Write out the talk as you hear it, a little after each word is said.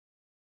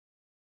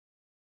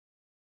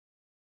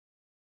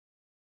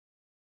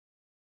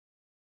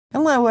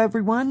Hello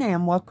everyone,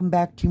 and welcome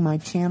back to my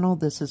channel.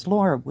 This is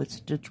Laura with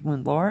Stitch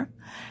with Laura,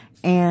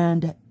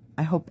 and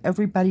I hope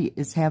everybody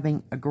is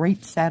having a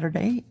great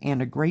Saturday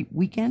and a great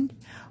weekend.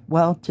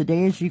 Well,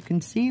 today, as you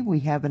can see, we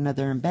have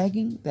another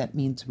embagging. That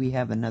means we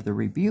have another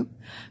review.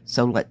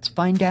 So let's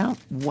find out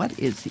what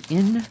is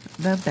in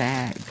the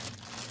bag.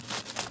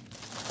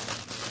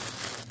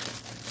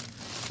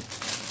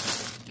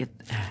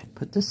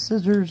 Put the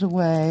scissors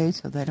away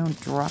so they don't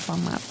drop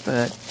on my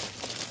foot.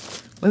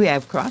 We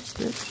have cross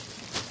stitch.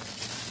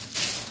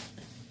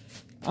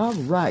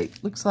 Alright,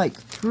 looks like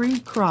 3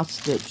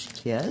 cross-stitch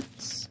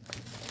kits.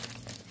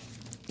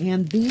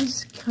 And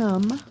these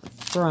come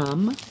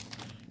from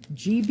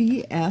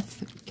GBFKE.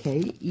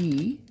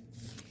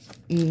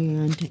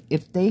 And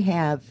if they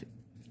have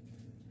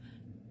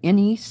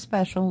any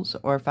specials,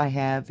 or if I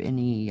have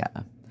any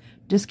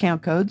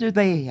discount codes, or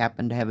they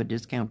happen to have a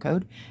discount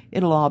code,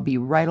 it'll all be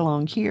right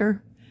along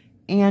here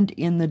and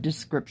in the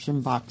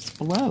description box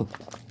below.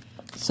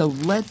 So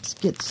let's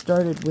get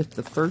started with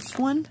the first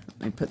one.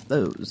 Let me put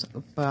those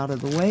up out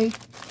of the way.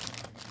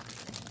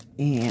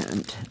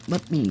 And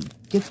let me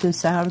get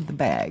this out of the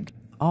bag.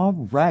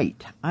 All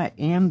right, I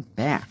am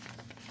back.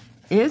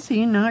 Is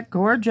he not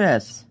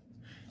gorgeous?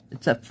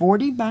 It's a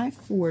 40 by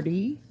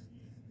 40,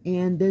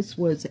 and this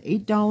was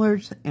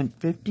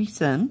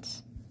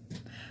 $8.50.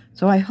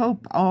 So I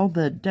hope all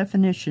the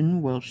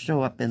definition will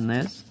show up in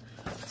this,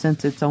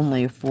 since it's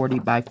only a 40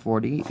 by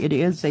 40. It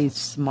is a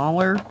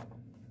smaller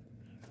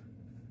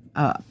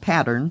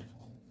pattern.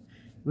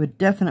 It would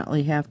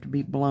definitely have to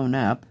be blown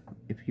up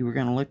if you were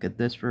going to look at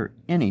this for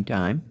any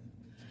time.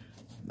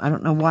 I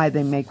don't know why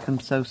they make them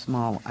so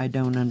small. I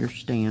don't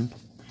understand.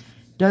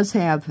 It does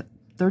have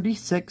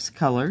 36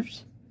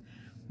 colors.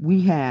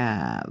 We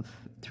have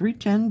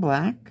 310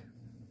 black,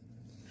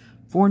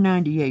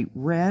 498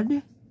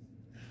 red,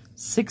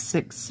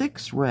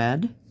 666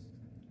 red.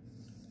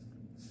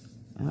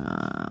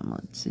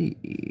 Let's see.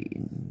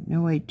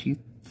 No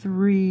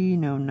 823,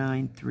 no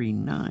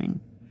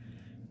 939.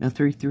 No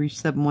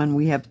 3371.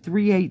 We have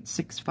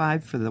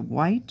 3865 for the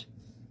white.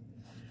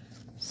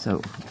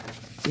 So,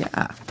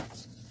 yeah.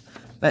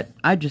 But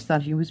I just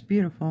thought he was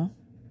beautiful.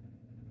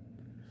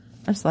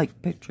 I just like the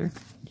picture.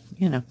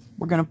 You know,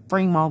 we're going to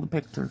frame all the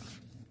pictures.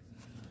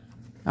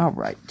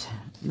 Alright.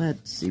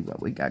 Let's see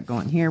what we got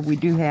going here. We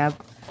do have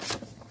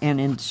an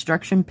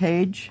instruction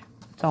page.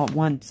 It's all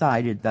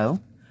one-sided,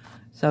 though.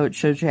 So it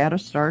shows you how to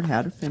start,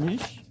 how to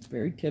finish.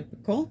 Very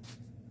typical.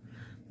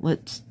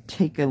 Let's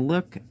take a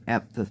look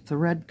at the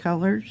thread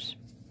colors.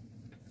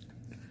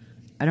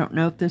 I don't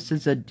know if this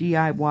is a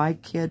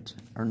DIY kit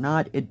or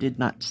not. It did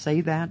not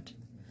say that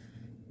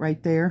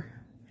right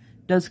there.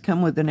 It does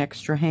come with an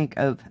extra hank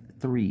of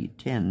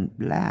 310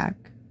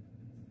 black.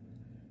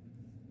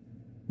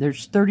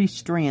 There's 30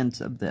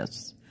 strands of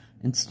this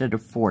instead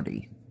of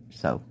 40.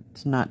 So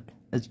it's not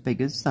as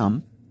big as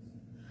some.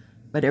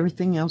 But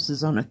everything else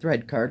is on a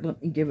thread card.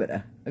 Let me give it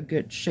a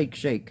good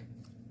shake.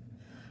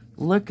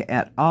 Look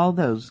at all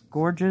those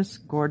gorgeous,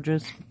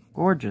 gorgeous,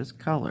 gorgeous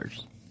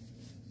colors.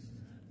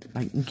 If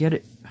I can get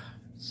it.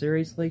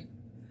 Seriously.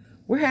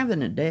 We're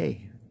having a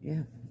day.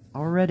 Yeah,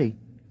 already.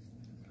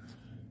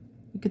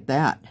 Look at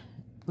that.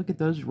 Look at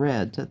those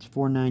reds. That's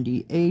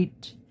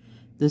 498.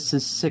 This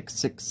is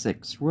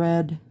 666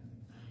 red.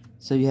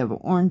 So you have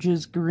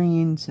oranges,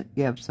 greens.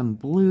 You have some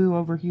blue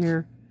over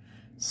here.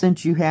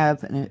 Since you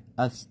have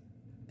a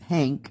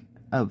hank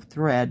of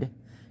thread,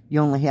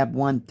 you only have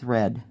one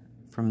thread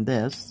from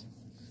this.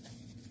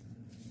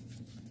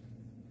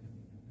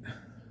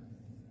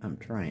 I'm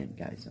trying,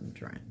 guys. I'm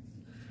trying.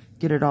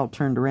 Get it all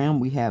turned around.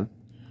 We have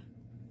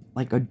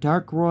like a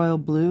dark royal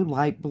blue,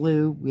 light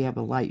blue. We have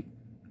a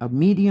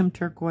medium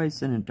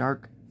turquoise and a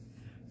dark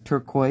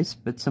turquoise,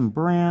 but some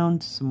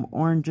browns, some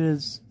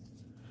oranges,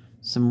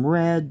 some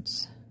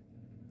reds.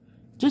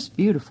 Just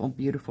beautiful,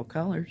 beautiful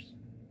colors.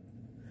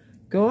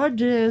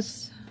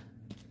 Gorgeous.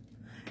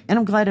 And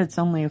I'm glad it's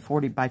only a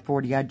 40 by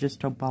 40. I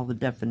just hope all the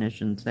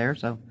definition's there.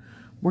 So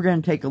we're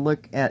going to take a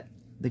look at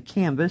the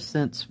canvas,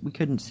 since we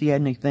couldn't see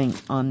anything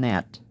on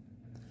that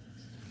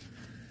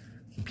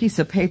piece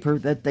of paper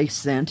that they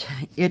sent.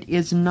 It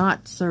is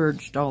not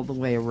serged all the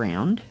way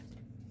around.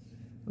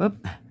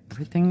 Whoop,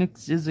 everything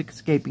is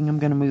escaping. I'm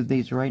going to move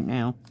these right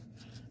now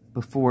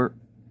before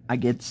I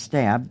get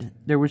stabbed.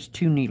 There was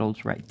 2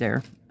 needles right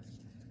there.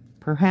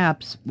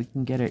 Perhaps we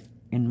can get it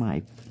in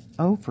my...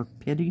 Oh, for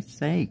pity's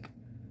sake.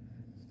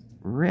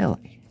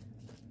 Really?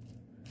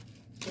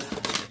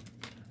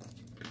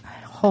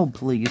 Hold,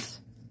 please.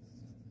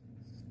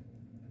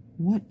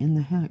 What in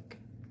the heck?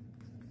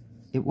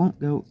 It won't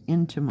go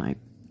into my...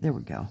 There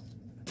we go.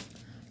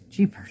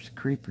 Jeepers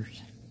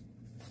creepers.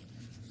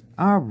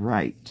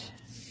 Alright.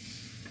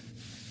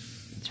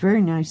 It's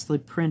very nicely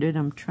printed.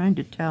 I'm trying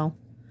to tell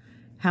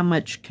how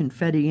much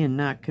confetti and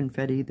not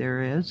confetti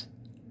there is.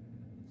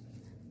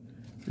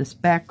 This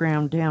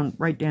background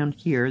right down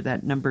here,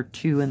 that number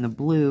 2 in the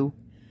blue,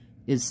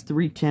 is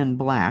 310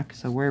 black.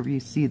 So wherever you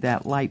see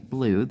that light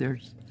blue,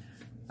 there's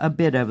a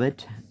bit of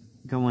it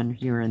going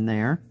here and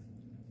there.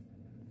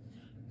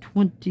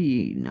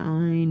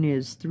 29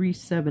 is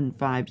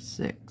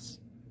 3756.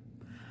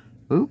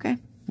 Okay,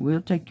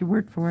 we'll take your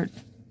word for it.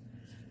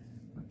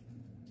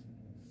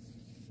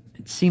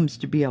 It seems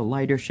to be a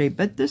lighter shade,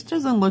 but this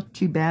doesn't look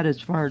too bad as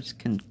far as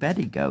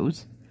confetti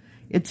goes.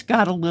 It's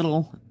got a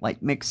little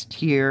like mixed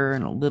here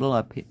and a little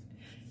up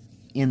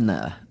in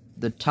the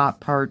top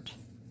part.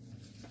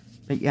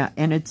 But yeah,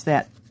 and it's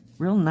that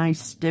real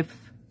nice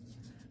stiff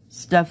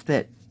stuff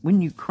that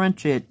when you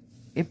crunch it,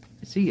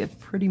 see, it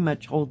pretty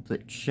much holds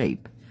its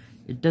shape.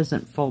 It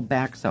doesn't fold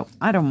back, so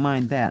I don't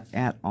mind that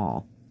at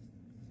all.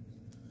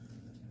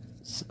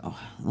 So,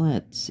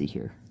 let's see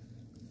here.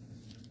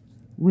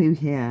 We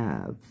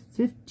have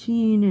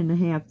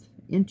 15.5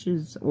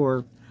 inches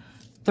or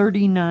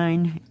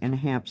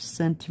 39.5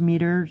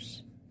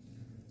 centimeters.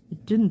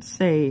 It didn't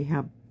say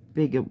how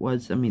big it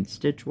was, I mean,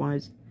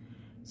 stitch-wise.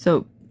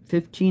 So,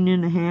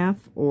 15.5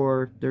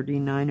 or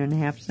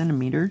 39.5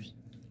 centimeters.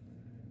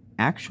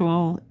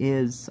 Actual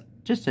is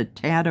just a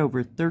tad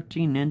over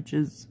 13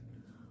 inches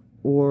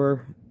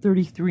or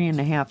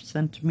 33.5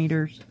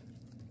 centimeters.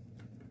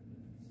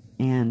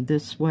 And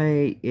this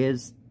way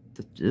is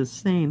the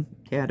same,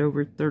 tad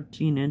over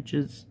 13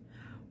 inches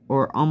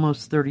or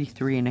almost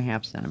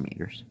 33.5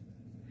 centimeters.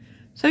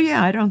 So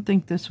yeah, I don't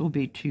think this will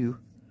be too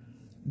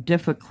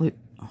difficult,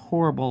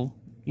 horrible,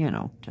 you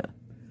know,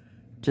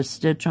 to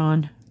stitch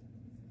on.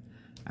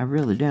 I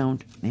really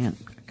don't. And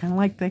I kind of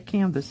like that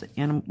canvas.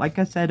 And like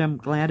I said, I'm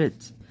glad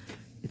it's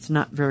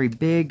not very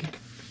big.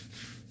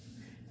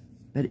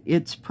 But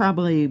it's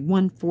probably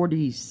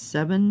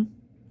 147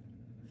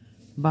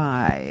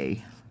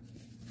 by,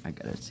 I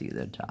gotta see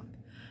the top.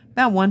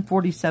 About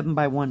 147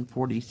 by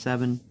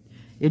 147.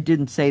 It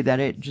didn't say that.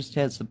 It just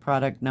has the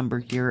product number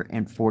here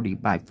and 40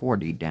 by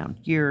 40 down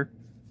here.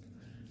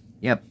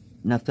 Yep,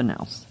 nothing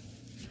else.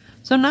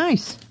 So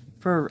nice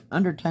for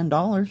under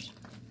 $10.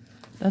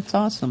 That's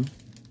awesome.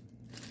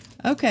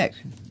 Okay.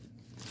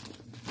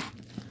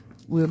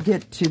 We'll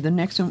get to the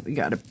next one. We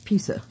got a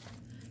piece of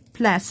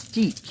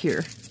plastique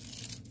here.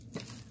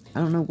 I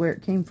don't know where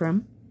it came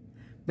from,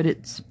 but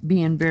it's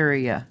being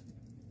very,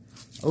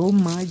 oh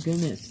my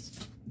goodness,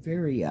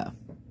 very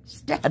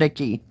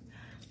staticky.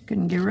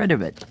 Couldn't get rid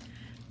of it.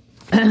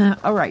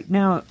 All right,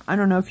 now, I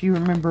don't know if you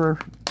remember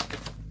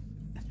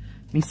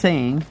me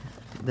saying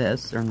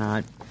this or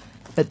not,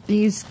 but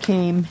these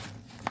came,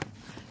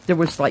 there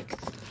was like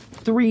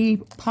 3,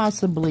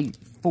 possibly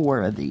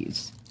 4 of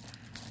these.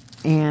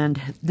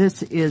 And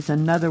this is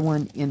another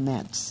one in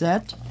that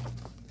set.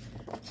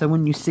 So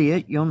when you see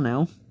it, you'll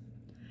know.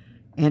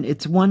 And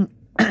it's one,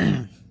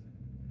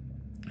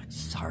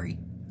 sorry,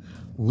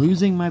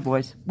 losing my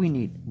voice. We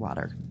need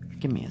water.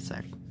 Give me a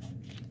sec.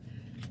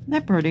 Isn't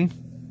that pretty?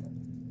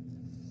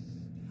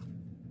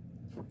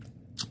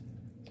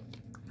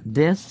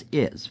 This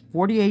is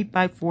 48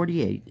 by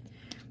 48,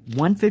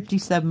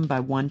 157 by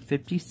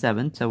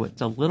 157, so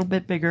it's a little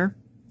bit bigger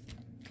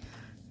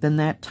than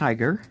that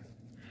tiger.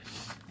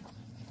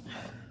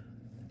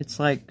 It's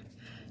like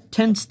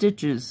 10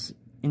 stitches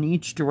in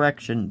each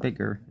direction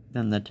bigger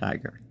than the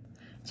tiger.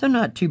 So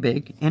not too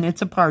big, and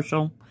it's a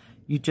partial.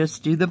 You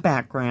just do the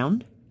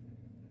background.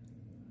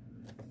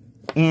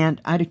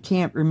 And I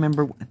can't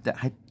remember,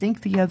 I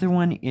think the other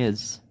one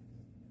is,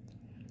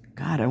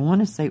 God, I want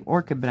to say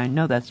orchid, but I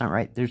know that's not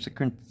right. There's a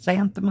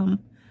chrysanthemum,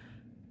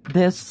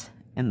 this,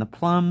 and the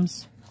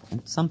plums,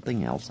 and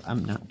something else.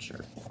 I'm not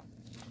sure.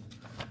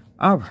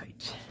 All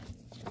right.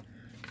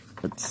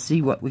 Let's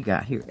see what we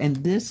got here. And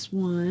this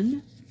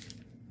one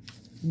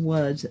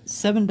was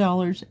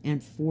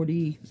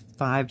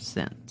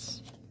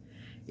 $7.45.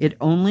 It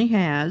only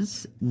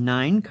has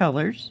 9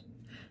 colors.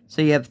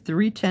 So you have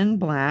 310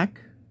 black,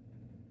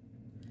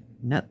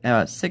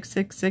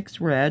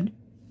 666 red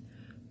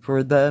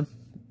for the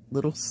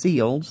little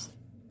seals,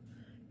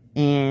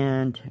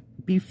 and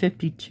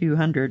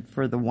B5200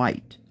 for the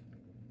white.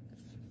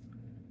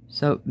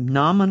 So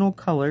nominal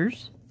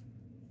colors.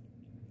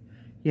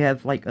 You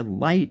have like a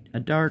light, a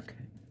dark,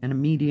 and a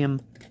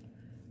medium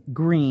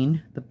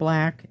green, the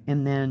black,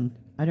 and then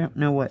I don't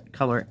know what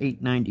color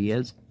 890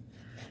 is.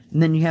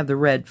 And then you have the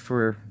red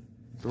for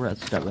the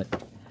rest of it.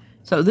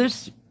 So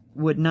this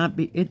would not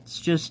be, it's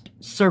just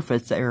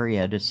surface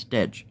area to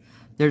stitch.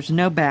 There's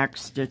no back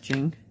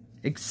stitching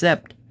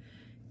except,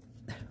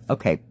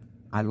 okay,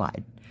 I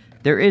lied.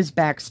 There is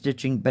back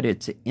stitching, but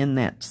it's in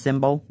that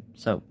symbol,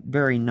 so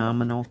very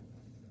nominal.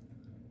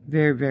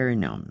 Very, very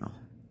nominal.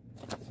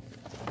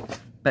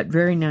 But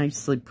very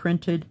nicely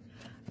printed.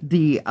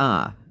 The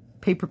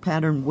paper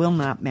pattern will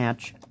not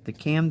match the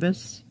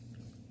canvas.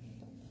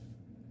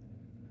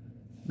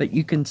 But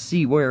you can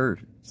see where,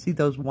 see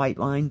those white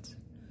lines?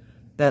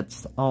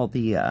 That's all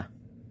the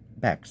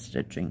back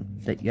stitching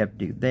that you have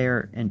to do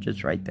there and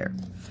just right there.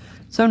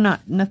 So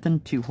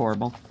nothing too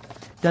horrible.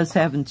 Does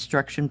have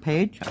instruction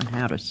page on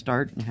how to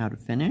start and how to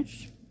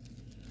finish.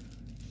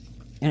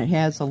 And it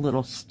has a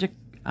little stick.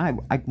 I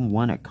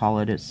want to call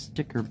it a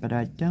sticker, but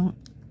I don't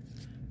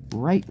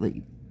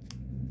rightly.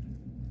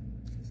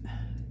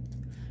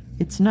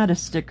 It's not a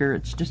sticker,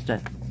 it's just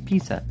a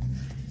piece of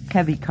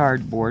heavy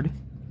cardboard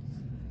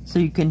So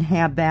you can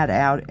have that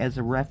out as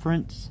a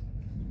reference.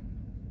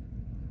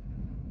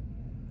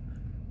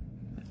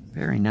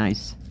 Very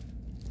nice.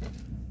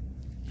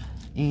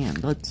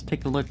 And let's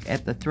take a look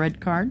at the thread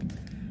card.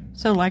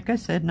 So like I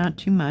said, not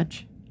too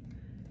much.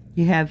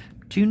 You have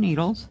 2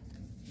 needles.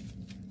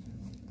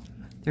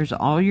 There's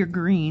all your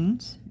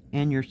greens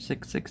and your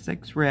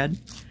 666 red.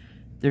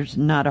 There's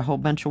not a whole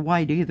bunch of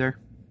white either.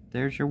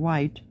 There's your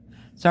white.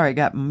 Sorry, I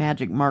got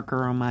magic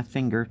marker on my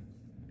finger.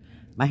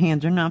 My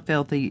hands are not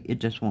filthy. It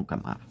just won't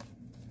come off.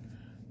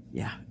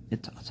 Yeah,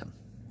 it's awesome.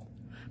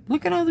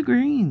 Look at all the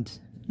greens.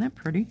 Isn't that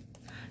pretty?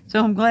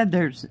 So I'm glad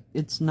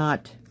it's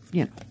not,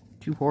 you know,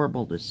 too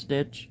horrible to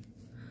stitch.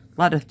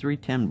 A lot of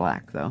 310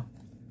 black though.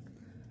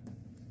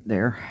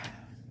 There.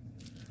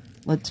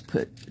 Let's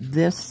put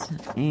this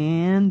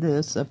and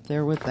this up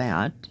there with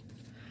that.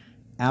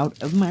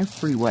 Out of my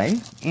freeway.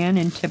 And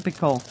in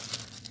typical,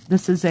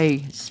 this is a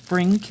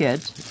spring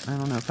kit. I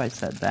don't know if I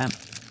said that.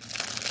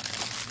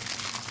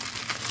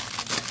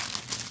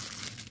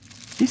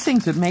 These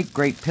things would make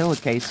great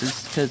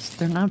pillowcases because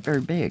they're not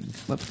very big.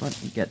 Let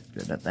me get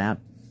rid of that.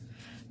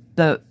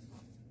 The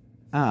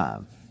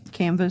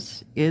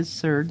canvas is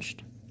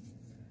serged.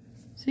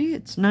 See,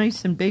 it's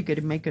nice and big.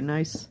 It'd make a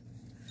nice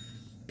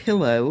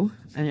pillow.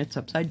 And it's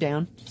upside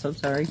down. So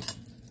sorry.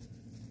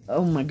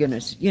 Oh my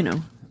goodness. You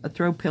know, a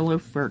throw pillow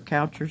for a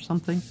couch or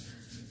something.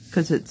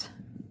 Because it's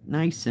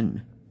nice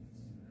and,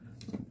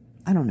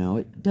 I don't know,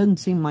 it doesn't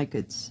seem like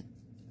it's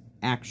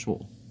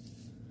actual.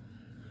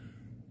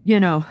 You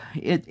know,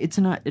 it's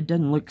not, it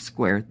doesn't look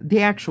square.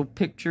 The actual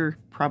picture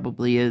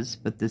probably is,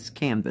 but this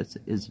canvas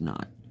is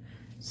not.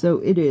 So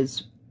it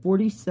is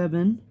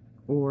 47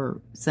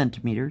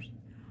 centimeters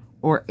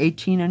or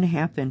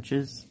 18.5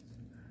 inches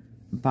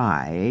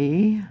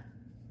by,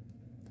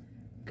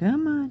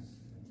 come on,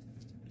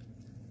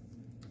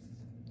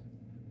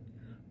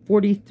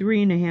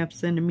 43.5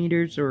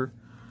 centimeters or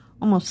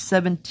almost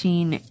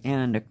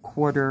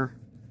 17.25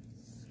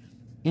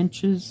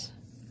 inches.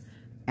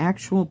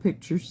 Actual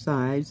picture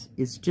size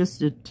is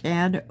just a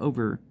tad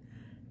over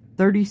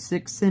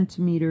 36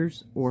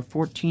 centimeters or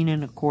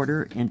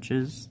 14.25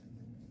 inches.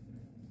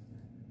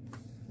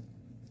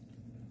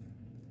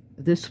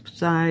 This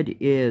side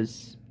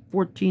is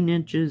 14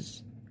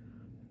 inches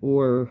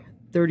or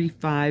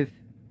 35,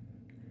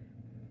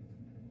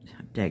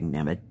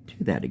 dangnabbit, do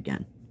that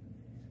again.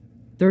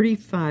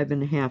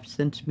 35.5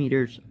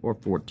 centimeters or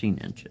 14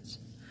 inches.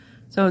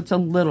 So it's a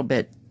little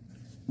bit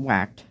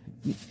whacked.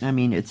 I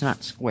mean, it's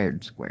not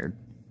squared.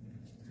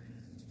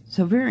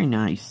 So very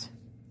nice.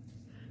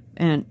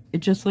 And it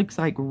just looks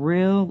like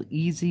real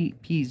easy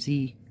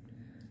peasy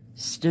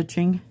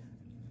stitching.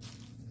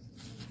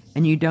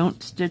 And you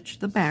don't stitch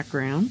the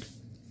background.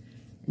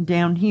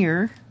 Down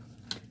here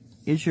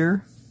is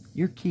your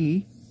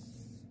key.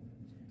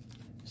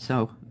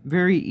 So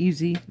very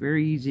easy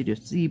to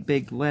see.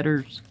 Big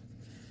letters,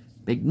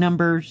 big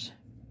numbers,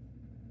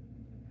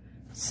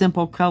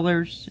 simple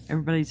colors.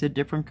 Everybody's a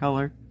different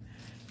color.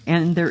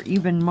 And they're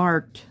even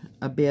marked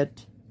a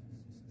bit.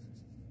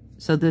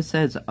 So this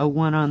says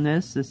 01 on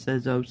this. This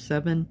says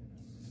 07.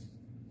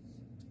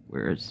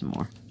 Where is some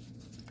more?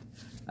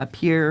 Up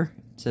here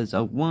it says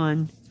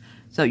 01.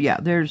 So yeah,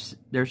 there's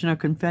no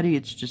confetti.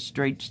 It's just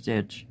straight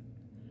stitch.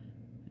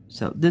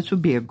 So this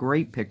would be a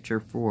great picture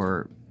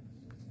for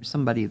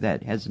somebody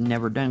that has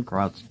never done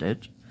cross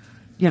stitch.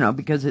 You know,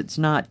 because it's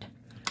not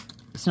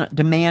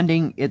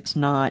demanding. It's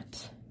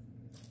not.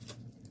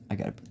 I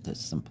gotta put this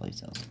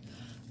someplace else.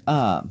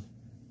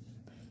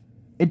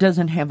 It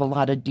doesn't have a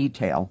lot of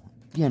detail,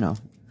 you know.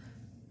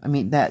 I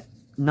mean, that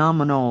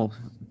nominal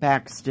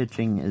back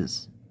stitching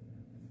is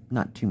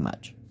not too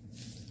much.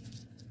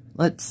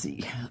 Let's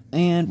see.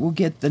 And we'll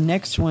get the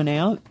next one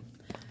out.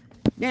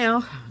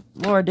 Now,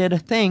 Lora did a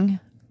thing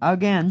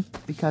again,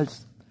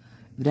 because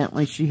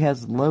evidently she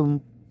has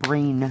low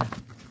brain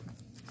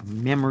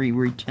memory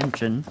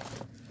retention.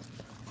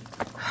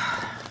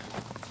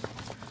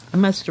 I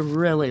must have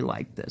really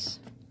liked this.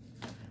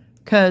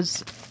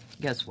 Because,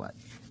 guess what?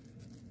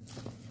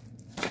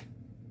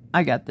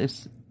 I got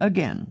this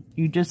again.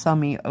 You just saw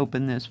me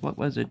open this, what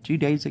was it, 2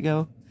 days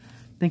ago?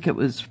 I think it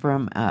was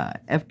from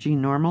FG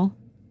Normal.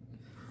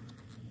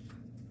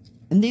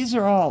 And these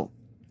are all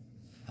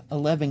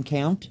 11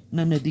 count.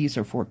 None of these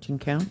are 14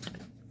 count.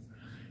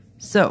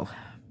 So,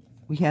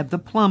 we have the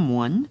plum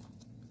one.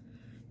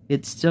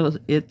 It says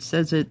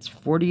it's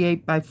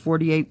 48 by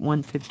 48,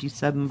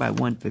 157 by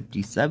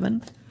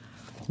 157.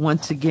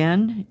 Once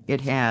again,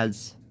 it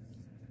has,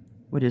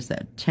 what is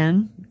that,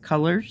 10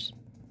 colors.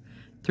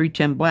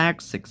 310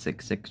 black,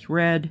 666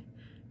 red.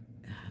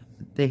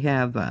 They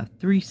have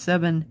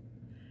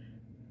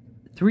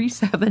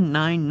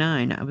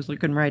 3799. I was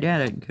looking right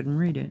at it and couldn't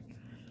read it.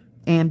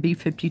 And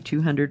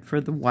B5200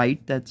 for the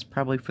white. That's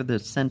probably for the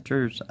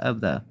centers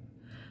of the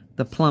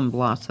Plum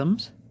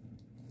Blossoms.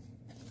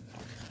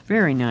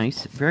 Very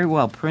nice. Very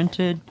well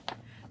printed.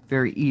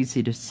 Very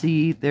easy to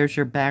see. There's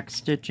your back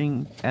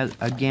stitching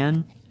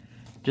again.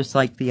 Just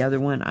like the other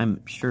one.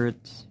 I'm sure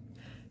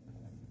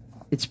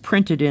it's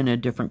printed in a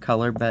different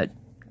color, but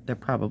they're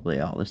probably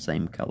all the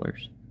same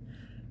colors.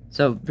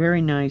 So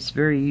very nice,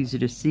 very easy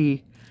to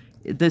see.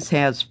 This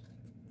has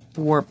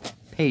 4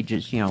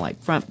 pages, you know,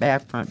 like front,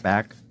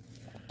 back,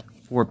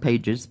 4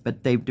 pages,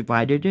 but they've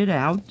divided it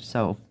out.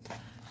 So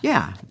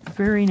yeah,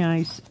 very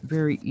nice,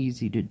 very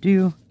easy to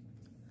do.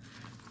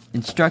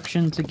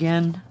 Instructions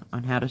again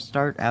on how to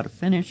start, how to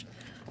finish.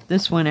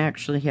 This one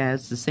actually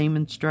has the same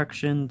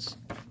instructions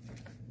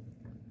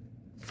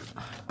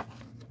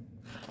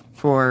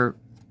for,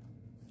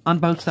 on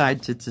both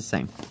sides, it's the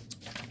same.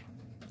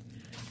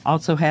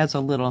 Also has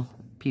a little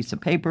piece of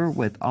paper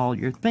with all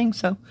your things,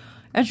 so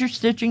as you're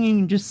stitching, you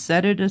can just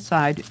set it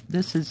aside.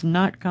 This is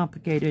not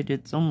complicated.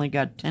 It's only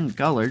got 10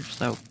 colors,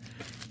 so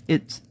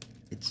it's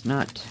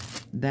not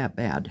that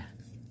bad.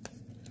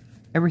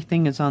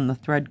 Everything is on the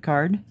thread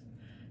card.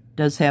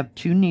 Does have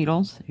 2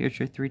 needles. Here's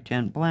your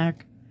 310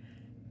 black.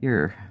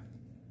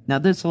 Now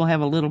this will have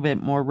a little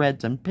bit more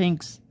reds and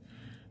pinks.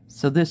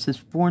 So this is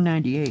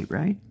 $4.98,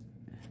 right?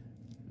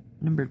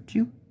 Number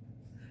 2?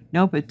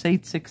 Nope, it's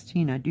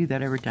 $8.16. I do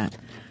that every time.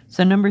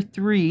 So number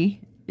 3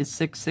 is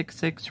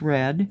 666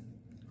 red.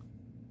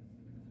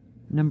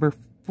 Number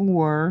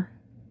 4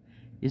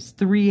 is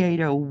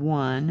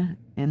 3801,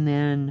 and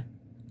then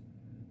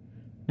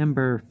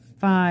number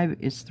 5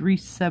 is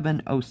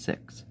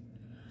 3706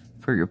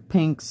 for your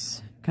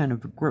pinks. Kind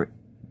of a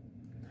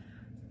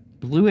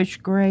bluish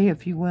gray,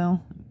 if you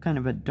will, kind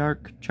of a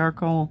dark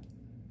charcoal.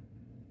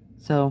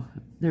 So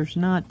there's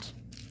not,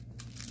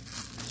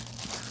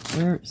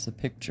 where's the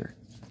picture?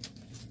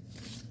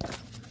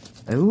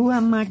 Oh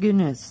my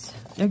goodness,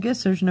 I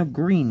guess there's no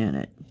green in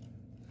it.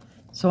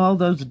 So all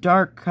those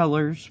dark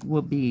colors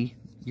will be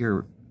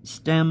your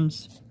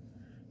stems,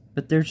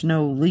 but there's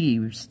no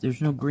leaves,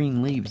 there's no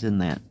green leaves in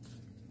that.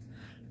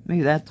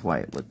 Maybe that's why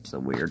it looks so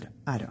weird,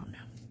 I don't know.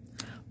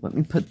 Let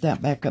me put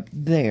that back up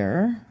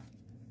there.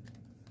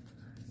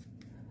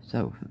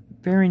 So,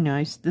 very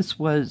nice. This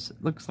was,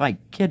 looks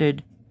like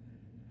kitted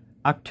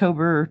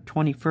October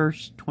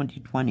 21st,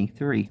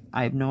 2023.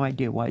 I have no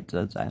idea why it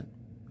does that.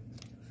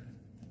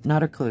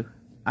 Not a clue.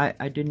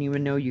 I didn't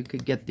even know you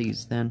could get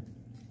these then.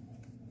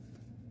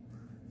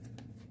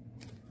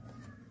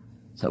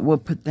 So we'll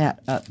put that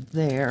up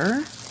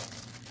there.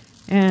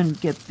 And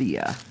get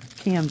the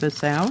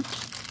canvas out.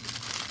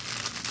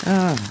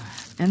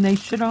 And they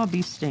should all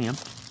be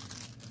stamped.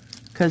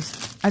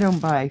 Because I don't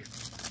buy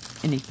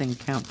anything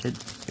counted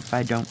if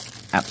I don't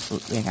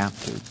absolutely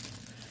have to.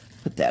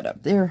 Put that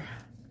up there.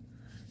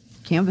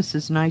 Canvas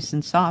is nice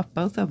and soft.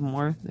 Both of them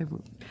were. They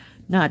were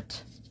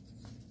not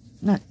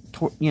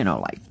you know,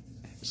 like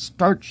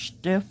starch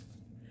stiff.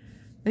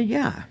 But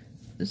yeah,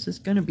 this is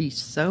going to be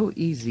so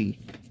easy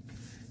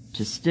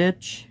to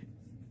stitch.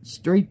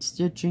 Straight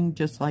stitching,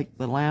 just like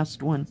the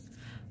last one.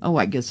 Oh,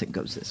 I guess it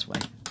goes this way.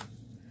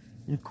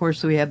 And of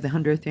course, we have the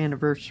 100th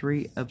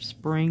anniversary of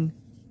spring.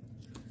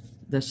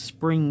 The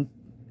Spring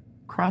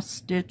Cross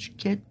Stitch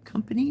Kit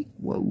Company.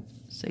 Whoa,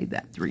 say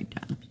that 3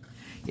 times.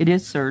 It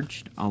is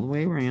serged all the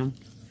way around.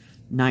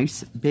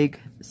 Nice big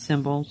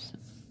symbols,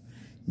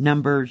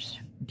 numbers,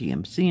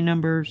 DMC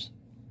numbers.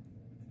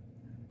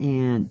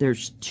 And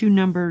there's 2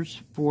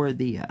 numbers for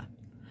the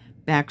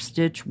back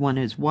stitch. One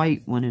is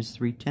white, one is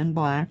 310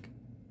 black.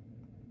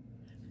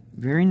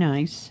 Very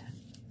nice.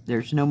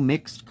 There's no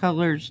mixed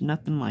colors,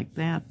 nothing like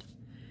that.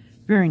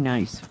 Very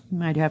nice. We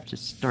might have to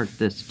start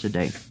this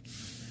today.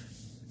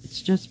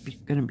 It's just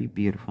going to be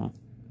beautiful.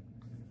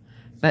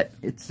 But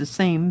it's the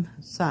same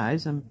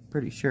size, I'm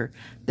pretty sure.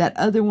 That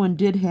other one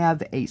did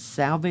have a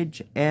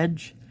salvage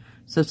edge,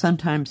 so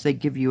sometimes they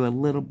give you a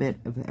little bit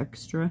of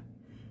extra.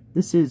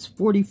 This is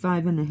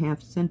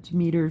 45.5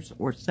 centimeters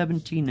or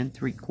 17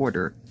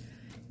 3/4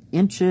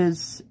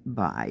 inches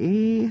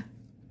by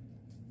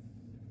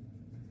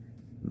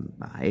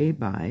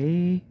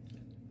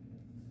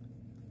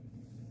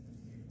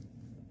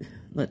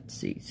let's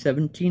see,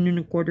 17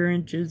 1/4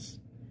 inches,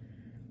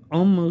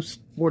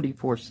 almost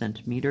 44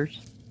 centimeters.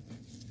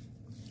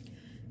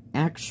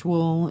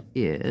 Actual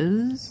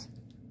is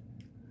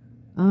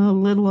a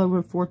little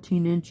over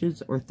 14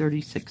 inches or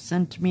 36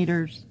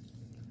 centimeters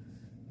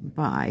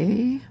by,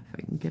 if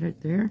I can get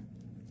it there,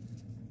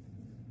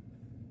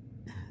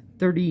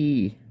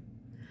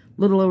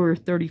 little over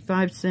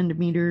 35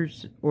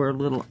 centimeters or a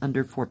little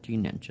under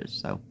 14 inches.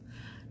 So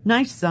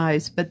nice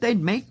size, but they'd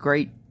make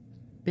great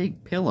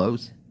big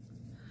pillows.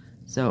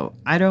 So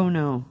I don't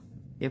know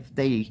if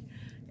they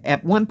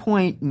at one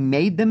point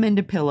made them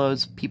into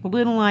pillows. People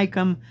didn't like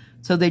them,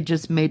 so they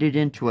just made it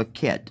into a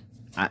kit.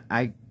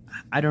 I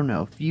don't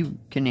know. If you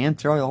can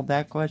answer all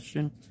that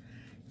question,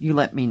 you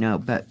let me know.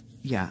 But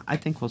yeah, I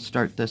think we'll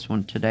start this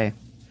one today.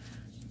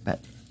 But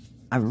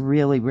I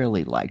really,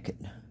 really like it.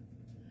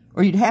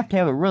 Or you'd have to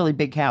have a really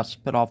big house to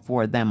put all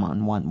 4 of them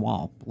on one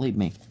wall, believe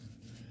me.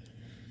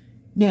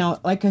 Now,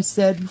 like I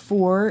said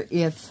before,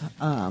 if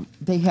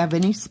they have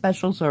any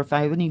specials or if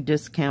I have any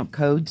discount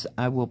codes,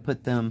 I will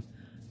put them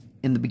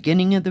in the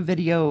beginning of the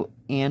video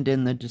and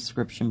in the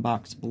description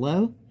box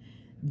below.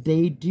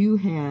 They do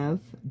have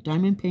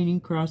diamond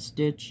painting, cross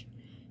stitch,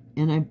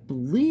 and I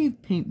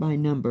believe paint by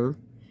number.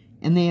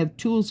 And they have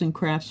tools and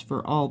crafts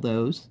for all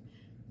those.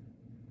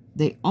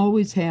 They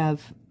always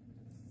have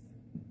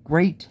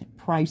great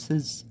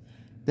prices.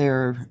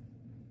 They're,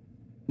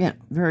 yeah,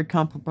 very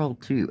comparable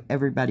to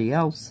everybody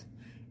else.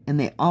 And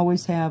they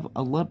always have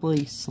a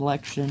lovely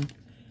selection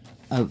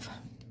of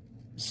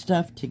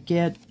stuff to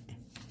get.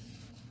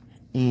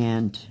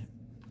 And,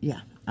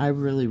 yeah, I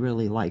really,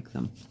 really like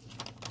them.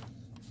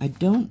 I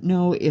don't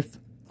know if,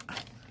 I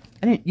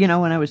didn't, you know,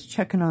 when I was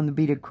checking on the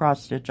beaded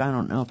cross stitch, I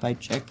don't know if I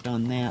checked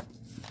on that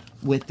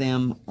with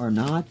them or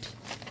not.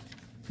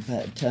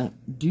 But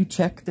do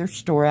check their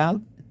store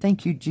out.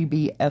 Thank you,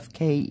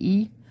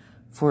 GBFKE,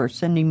 for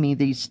sending me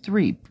these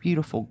 3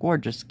 beautiful,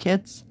 gorgeous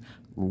kits.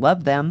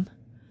 Love them.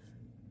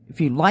 If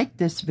you like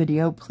this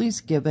video, please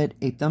give it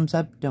a thumbs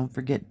up. Don't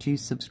forget to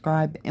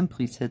subscribe, and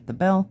please hit the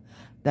bell.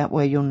 That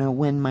way you'll know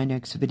when my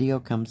next video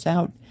comes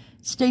out.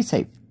 Stay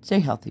safe. Stay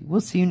healthy. We'll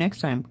see you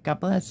next time. God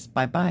bless.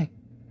 Bye-bye.